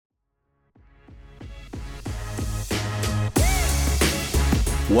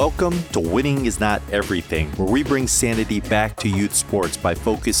Welcome to Winning is Not Everything, where we bring sanity back to youth sports by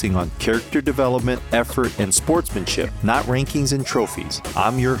focusing on character development, effort, and sportsmanship, not rankings and trophies.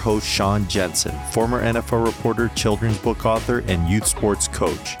 I'm your host, Sean Jensen, former NFL reporter, children's book author, and youth sports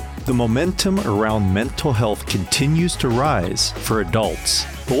coach. The momentum around mental health continues to rise for adults.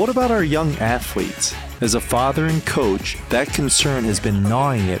 But what about our young athletes? As a father and coach, that concern has been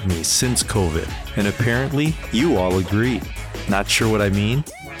gnawing at me since COVID, and apparently you all agree. Not sure what I mean?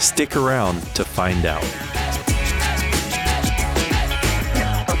 Stick around to find out.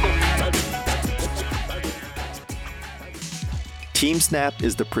 TeamSnap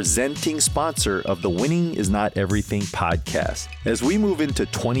is the presenting sponsor of the Winning is Not Everything podcast. As we move into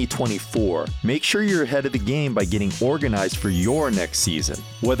 2024, make sure you're ahead of the game by getting organized for your next season.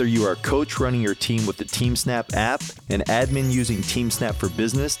 Whether you are a coach running your team with the TeamSnap app, an admin using TeamSnap for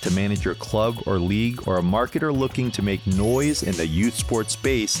business to manage your club or league, or a marketer looking to make noise in the youth sports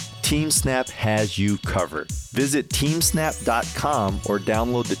space, TeamSnap has you covered. Visit teamsnap.com or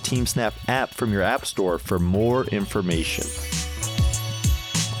download the TeamSnap app from your app store for more information.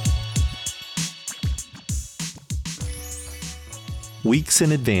 Weeks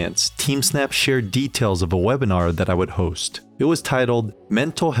in advance, TeamSnap shared details of a webinar that I would host. It was titled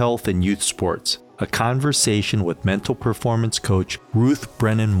Mental Health in Youth Sports, a conversation with mental performance coach Ruth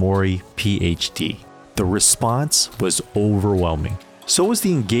Brennan Morrey, Ph.D. The response was overwhelming. So was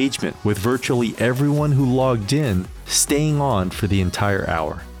the engagement, with virtually everyone who logged in staying on for the entire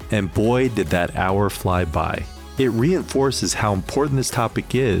hour. And boy, did that hour fly by. It reinforces how important this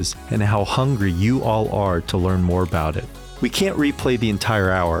topic is and how hungry you all are to learn more about it. We can't replay the entire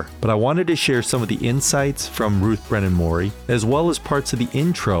hour, but I wanted to share some of the insights from Ruth Brennan Morrey, as well as parts of the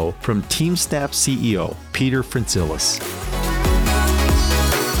intro from TeamSnap CEO, Peter Frantzillis.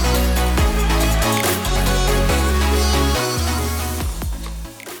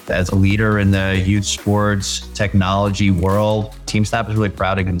 As a leader in the youth sports technology world, TeamSnap is really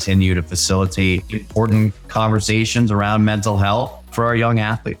proud to continue to facilitate important conversations around mental health for our young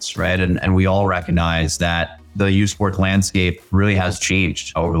athletes, right? And we all recognize that the youth sports landscape really has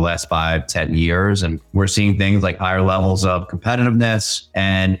changed over the last 5-10 years. And we're seeing things like higher levels of competitiveness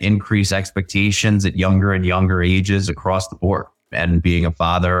and increased expectations at younger and younger ages across the board. And being a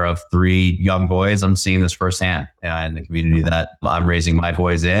father of 3 young boys, I'm seeing this firsthand in the community that I'm raising my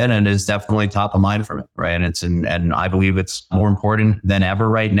boys in, and is definitely top of mind for me, right? And I believe it's more important than ever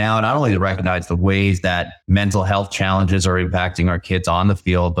right now, not only to recognize the ways that mental health challenges are impacting our kids on the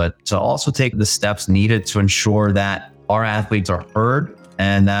field, but to also take the steps needed to ensure that our athletes are heard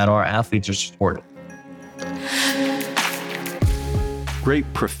and that our athletes are supported. Great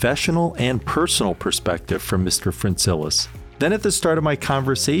professional and personal perspective from Mr. Frantzillis. Then at the start of my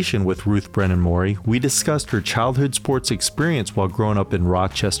conversation with Ruth Brennan Morrey, we discussed her childhood sports experience while growing up in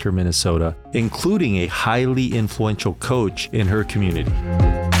Rochester, Minnesota, including a highly influential coach in her community.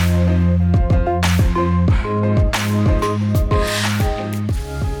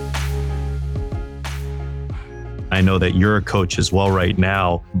 I know that you're a coach as well right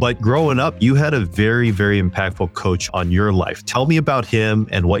now, but growing up, you had a very, very impactful coach on your life. Tell me about him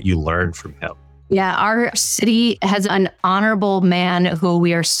and what you learned from him. Yeah, our city has an honorable man who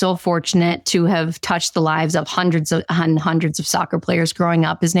we are so fortunate to have touched the lives of hundreds of soccer players growing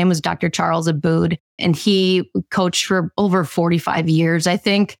up. His name was Dr. Charles Aboud, and he coached for over 45 years, I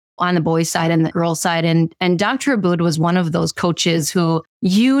think, on the boys' side and the girls' side. And Dr. Aboud was one of those coaches who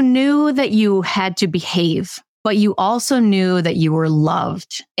you knew that you had to behave, but you also knew that you were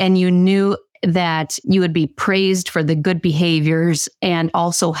loved, and you knew that you would be praised for the good behaviors and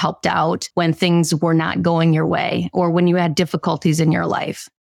also helped out when things were not going your way or when you had difficulties in your life.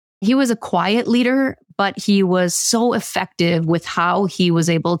 He was a quiet leader, but he was so effective with how he was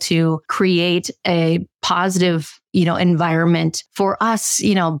able to create a positive, environment for us,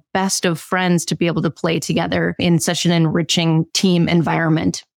 best of friends to be able to play together in such an enriching team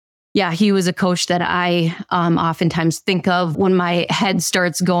environment. Yeah, he was a coach that I oftentimes think of when my head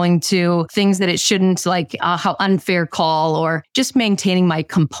starts going to things that it shouldn't, like how unfair call, or just maintaining my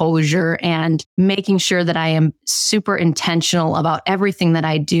composure and making sure that I am super intentional about everything that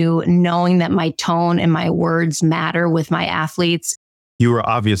I do, knowing that my tone and my words matter with my athletes. You were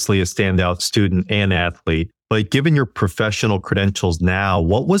obviously a standout student and athlete. But given your professional credentials now,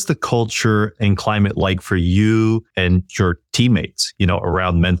 what was the culture and climate like for you and your teammates,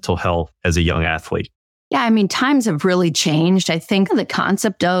 around mental health as a young athlete? Yeah, times have really changed. I think the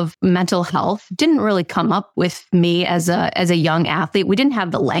concept of mental health didn't really come up with me as a young athlete. We didn't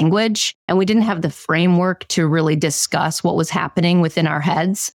have the language and we didn't have the framework to really discuss what was happening within our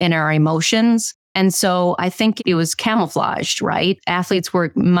heads and our emotions. And so I think it was camouflaged, right? Athletes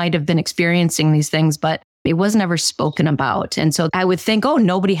might have been experiencing these things, but it was never spoken about. And so I would think, oh,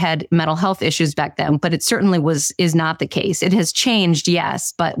 nobody had mental health issues back then, but it certainly is not the case. It has changed,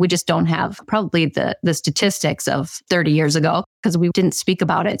 yes, but we just don't have probably the statistics of 30 years ago because we didn't speak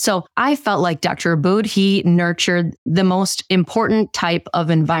about it. So I felt like Dr. Aboud, he nurtured the most important type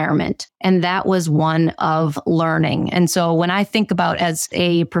of environment, and that was one of learning. And so when I think about as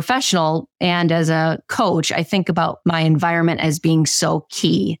a professional and as a coach, I think about my environment as being so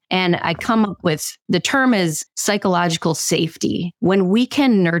key. And I come up with the term is psychological safety. When we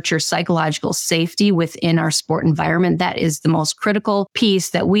can nurture psychological safety within our sport environment, that is the most critical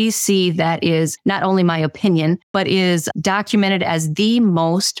piece that we see that is not only my opinion, but is documented as the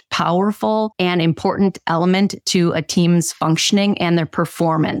most powerful and important element to a team's functioning and their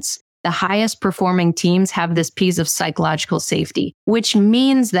performance. The highest performing teams have this piece of psychological safety, which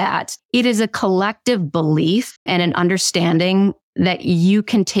means that it is a collective belief and an understanding that you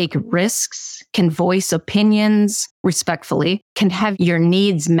can take risks, can voice opinions respectfully, can have your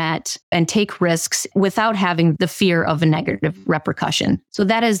needs met and take risks without having the fear of a negative repercussion. So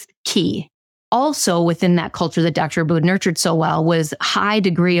that is key. Also within that culture that Dr. Aboud nurtured so well was high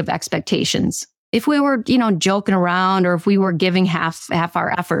degree of expectations. If we were, joking around or if we were giving half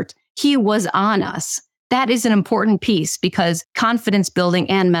our effort, he was on us. That is an important piece because confidence building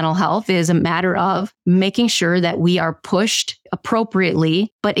and mental health is a matter of making sure that we are pushed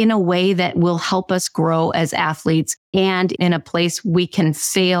appropriately, but in a way that will help us grow as athletes and in a place we can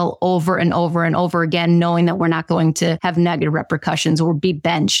fail over and over and over again, knowing that we're not going to have negative repercussions or be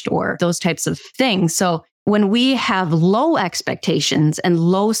benched or those types of things. So when we have low expectations and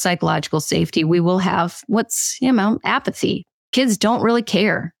low psychological safety, we will have apathy. Kids don't really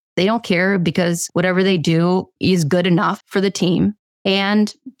care. They don't care because whatever they do is good enough for the team.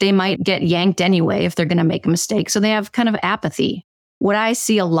 And they might get yanked anyway if they're going to make a mistake. So they have kind of apathy. What I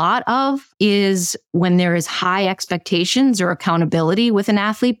see a lot of is when there is high expectations or accountability with an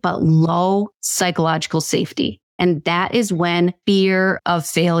athlete, but low psychological safety. And that is when fear of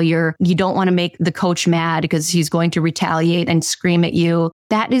failure, you don't want to make the coach mad because he's going to retaliate and scream at you.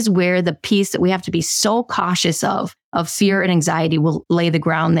 That is where the piece that we have to be so cautious of fear and anxiety will lay the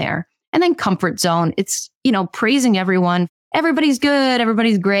ground there. And then comfort zone, it's, praising everyone. Everybody's good,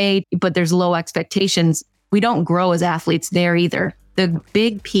 everybody's great, but there's low expectations. We don't grow as athletes there either. The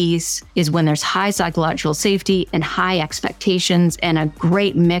big piece is when there's high psychological safety and high expectations and a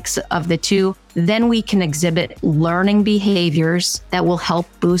great mix of the two, then we can exhibit learning behaviors that will help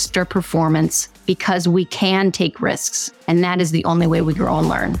boost our performance because we can take risks. And that is the only way we grow and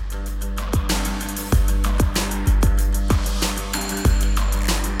learn.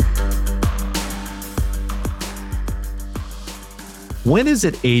 When is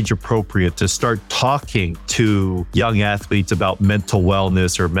it age appropriate to start talking to young athletes about mental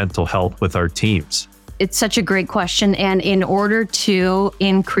wellness or mental health with our teams? It's such a great question. And in order to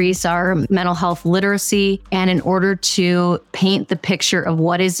increase our mental health literacy and in order to paint the picture of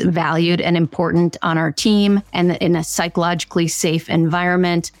what is valued and important on our team and in a psychologically safe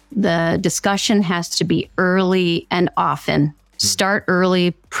environment, the discussion has to be early and often. Start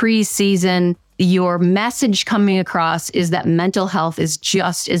early, pre-season. Your message coming across is that mental health is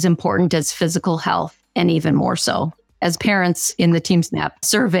just as important as physical health, and even more so. As parents in the TeamSnap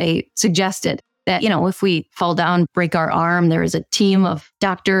survey suggested, that, if we fall down, break our arm, there is a team of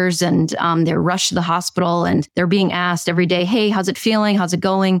doctors and they're rushed to the hospital and they're being asked every day, hey, how's it feeling? How's it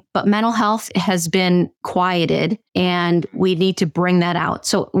going? But mental health has been quieted and we need to bring that out.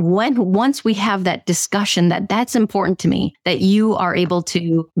 So once we have that discussion that's important to me, that you are able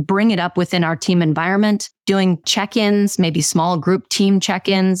to bring it up within our team environment, doing check-ins, maybe small group team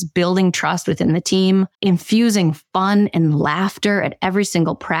check-ins, building trust within the team, infusing fun and laughter at every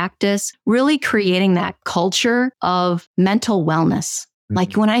single practice, really creating that culture of mental wellness.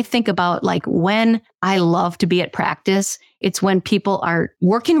 Like when I think about when I love to be at practice, it's when people are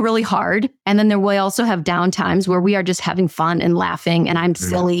working really hard. And then there will also have down times where we are just having fun and laughing and I'm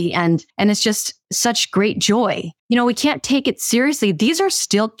silly and it's just such great joy. We can't take it seriously. These are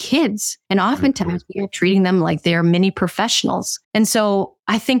still kids. And oftentimes we are treating them like they're mini professionals. And so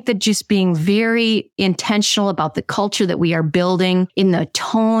I think that just being very intentional about the culture that we are building in the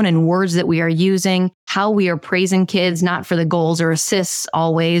tone and words that we are using, how we are praising kids, not for the goals or assists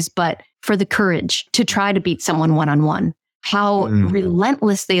always, but for the courage to try to beat someone one-on-one. How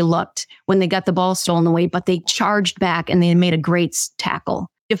relentless they looked when they got the ball stolen away, but they charged back and they made a great tackle.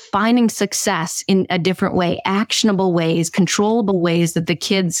 Defining success in a different way, actionable ways, controllable ways that the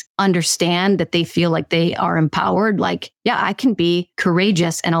kids understand that they feel like they are empowered. I can be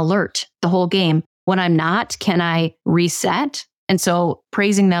courageous and alert the whole game. When I'm not, can I reset? And so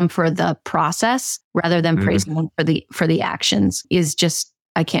praising them for the process rather than praising them for the actions is just,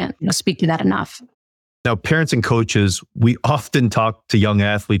 I can't speak to that enough. Now, parents and coaches, we often talk to young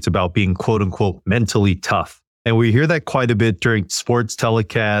athletes about being quote unquote mentally tough. And we hear that quite a bit during sports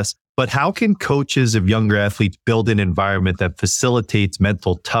telecasts. But how can coaches of younger athletes build an environment that facilitates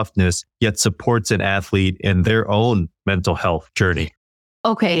mental toughness, yet supports an athlete in their own mental health journey?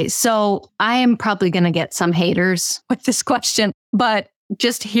 Okay, so I am probably going to get some haters with this question, but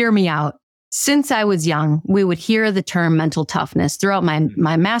just hear me out. Since I was young, we would hear the term mental toughness throughout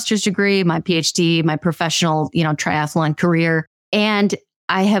my master's degree, my Ph.D., my professional, triathlon career. And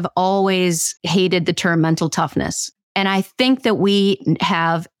I have always hated the term mental toughness. And I think that we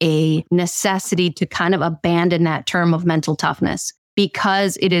have a necessity to kind of abandon that term of mental toughness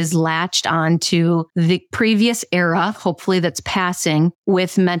because it is latched onto the previous era, hopefully that's passing,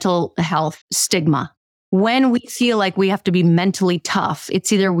 with mental health stigma. When we feel like we have to be mentally tough,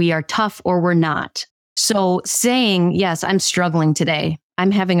 it's either we are tough or we're not. So saying, yes, I'm struggling today.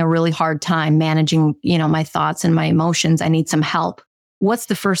 I'm having a really hard time managing, my thoughts and my emotions. I need some help. What's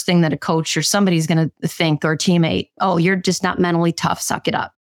the first thing that a coach or somebody's going to think, or a teammate? Oh, you're just not mentally tough. Suck it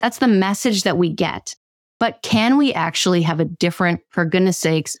up. That's the message that we get. But can we actually have for goodness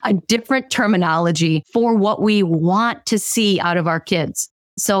sakes, a different terminology for what we want to see out of our kids?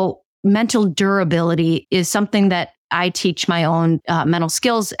 So mental durability is something that I teach my own mental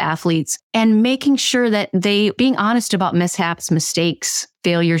skills athletes, and making sure that being honest about mishaps, mistakes,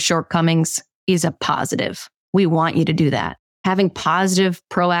 failures, shortcomings is a positive. We want you to do that. Having positive,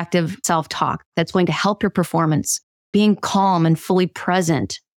 proactive self-talk that's going to help your performance, being calm and fully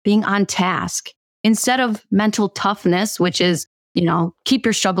present, being on task. Instead of mental toughness, which is, keep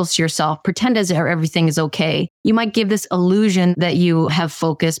your struggles to yourself, pretend as if everything is okay. You might give this illusion that you have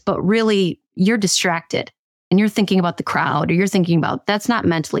focus, but really you're distracted and you're thinking about the crowd, or you're thinking about, that's not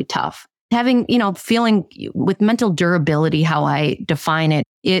mentally tough. Having, feeling with mental durability, how I define it,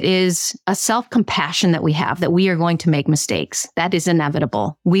 it is a self-compassion that we have, that we are going to make mistakes. That is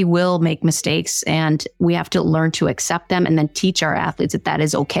inevitable. We will make mistakes, and we have to learn to accept them and then teach our athletes that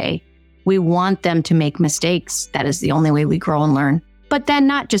is okay. We want them to make mistakes. That is the only way we grow and learn. But then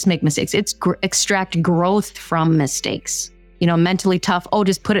not just make mistakes, it's extract growth from mistakes. Mentally tough,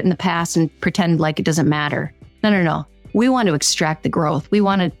 just put it in the past and pretend like it doesn't matter. No. We want to extract the growth. We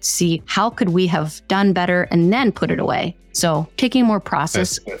want to see how could we have done better and then put it away. So taking more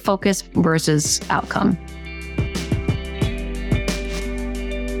process focus versus outcome.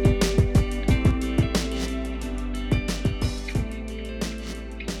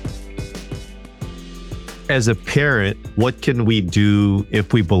 As a parent, what can we do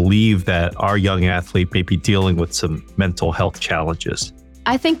if we believe that our young athlete may be dealing with some mental health challenges?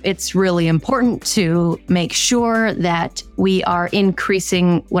 I think it's really important to make sure that we are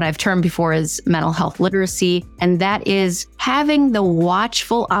increasing what I've termed before as mental health literacy. And that is having the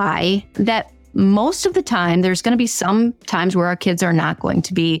watchful eye that most of the time, there's going to be some times where our kids are not going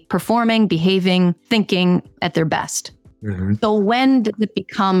to be performing, behaving, thinking at their best. Mm-hmm. So when does it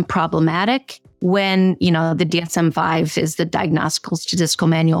become problematic? When, the DSM-5 is the Diagnostical Statistical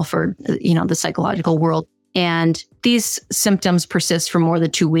Manual for, the psychological world. And these symptoms persist for more than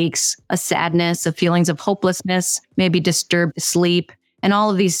 2 weeks, a sadness, a feelings of hopelessness, maybe disturbed sleep. And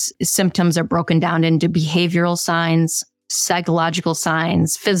all of these symptoms are broken down into behavioral signs, psychological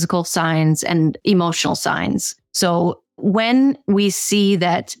signs, physical signs, and emotional signs. So when we see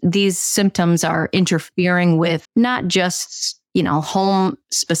that these symptoms are interfering with not just home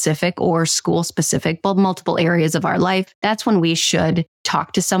specific or school specific, but multiple areas of our life, that's when we should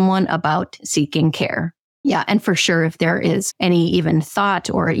talk to someone about seeking care. Yeah. And for sure, if there is any even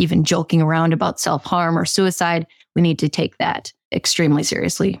thought or even joking around about self-harm or suicide, we need to take that extremely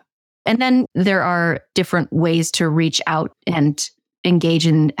seriously. And then there are different ways to reach out and engage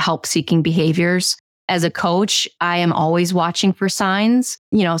in help-seeking behaviors. As a coach, I am always watching for signs.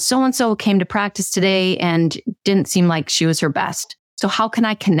 So-and-so came to practice today and didn't seem like she was her best. So how can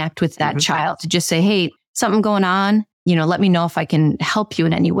I connect with that child to just say, hey, something going on? Let me know if I can help you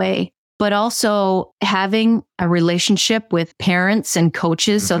in any way. But also having a relationship with parents and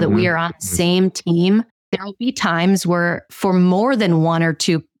coaches so that we are on the same team. There will be times where for more than 1 or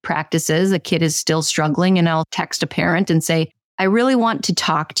 2 practices, a kid is still struggling, and I'll text a parent and say, I really want to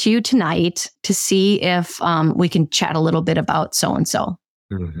talk to you tonight to see if we can chat a little bit about so-and-so.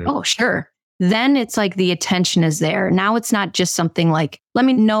 Mm-hmm. Oh, sure. Then it's like the attention is there. Now it's not just something like, let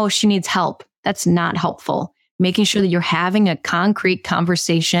me know if she needs help. That's not helpful. Making sure that you're having a concrete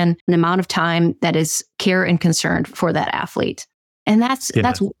conversation, an amount of time that is care and concern for that athlete. And that's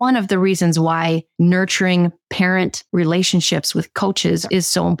one of the reasons why nurturing parent relationships with coaches is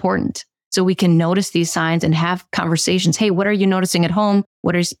so important. So we can notice these signs and have conversations. Hey, what are you noticing at home?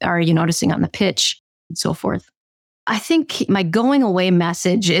 What are you noticing on the pitch? And so forth. I think my going away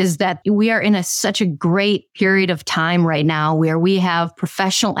message is that we are in such a great period of time right now where we have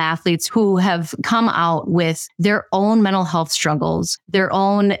professional athletes who have come out with their own mental health struggles, their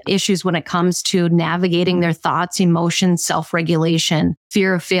own issues when it comes to navigating their thoughts, emotions, self-regulation,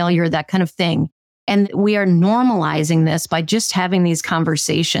 fear of failure, that kind of thing. And we are normalizing this by just having these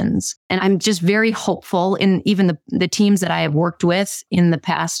conversations. And I'm just very hopeful in even the teams that I have worked with in the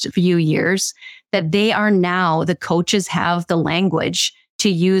past few years that they are now, the coaches have the language to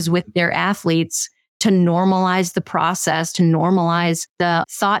use with their athletes to normalize the process, to normalize the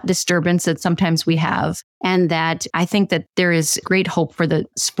thought disturbance that sometimes we have. And that I think that there is great hope for the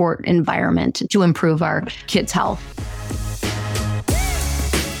sport environment to improve our kids' health.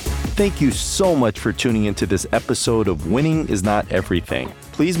 Thank you so much for tuning into this episode of Winning is Not Everything.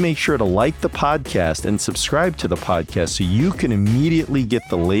 Please make sure to like the podcast and subscribe to the podcast so you can immediately get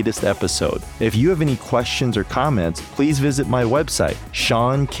the latest episode. If you have any questions or comments, please visit my website,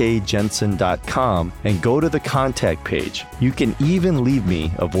 SeanKJensen.com, and go to the contact page. You can even leave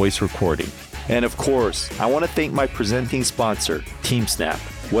me a voice recording. And of course, I want to thank my presenting sponsor, TeamSnap.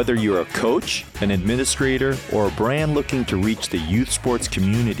 Whether you're a coach, an administrator, or a brand looking to reach the youth sports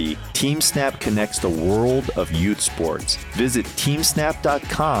community, TeamSnap connects the world of youth sports. Visit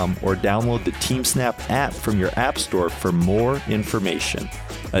TeamSnap.com or download the TeamSnap app from your app store for more information.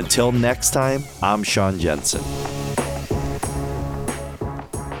 Until next time, I'm Sean Jensen.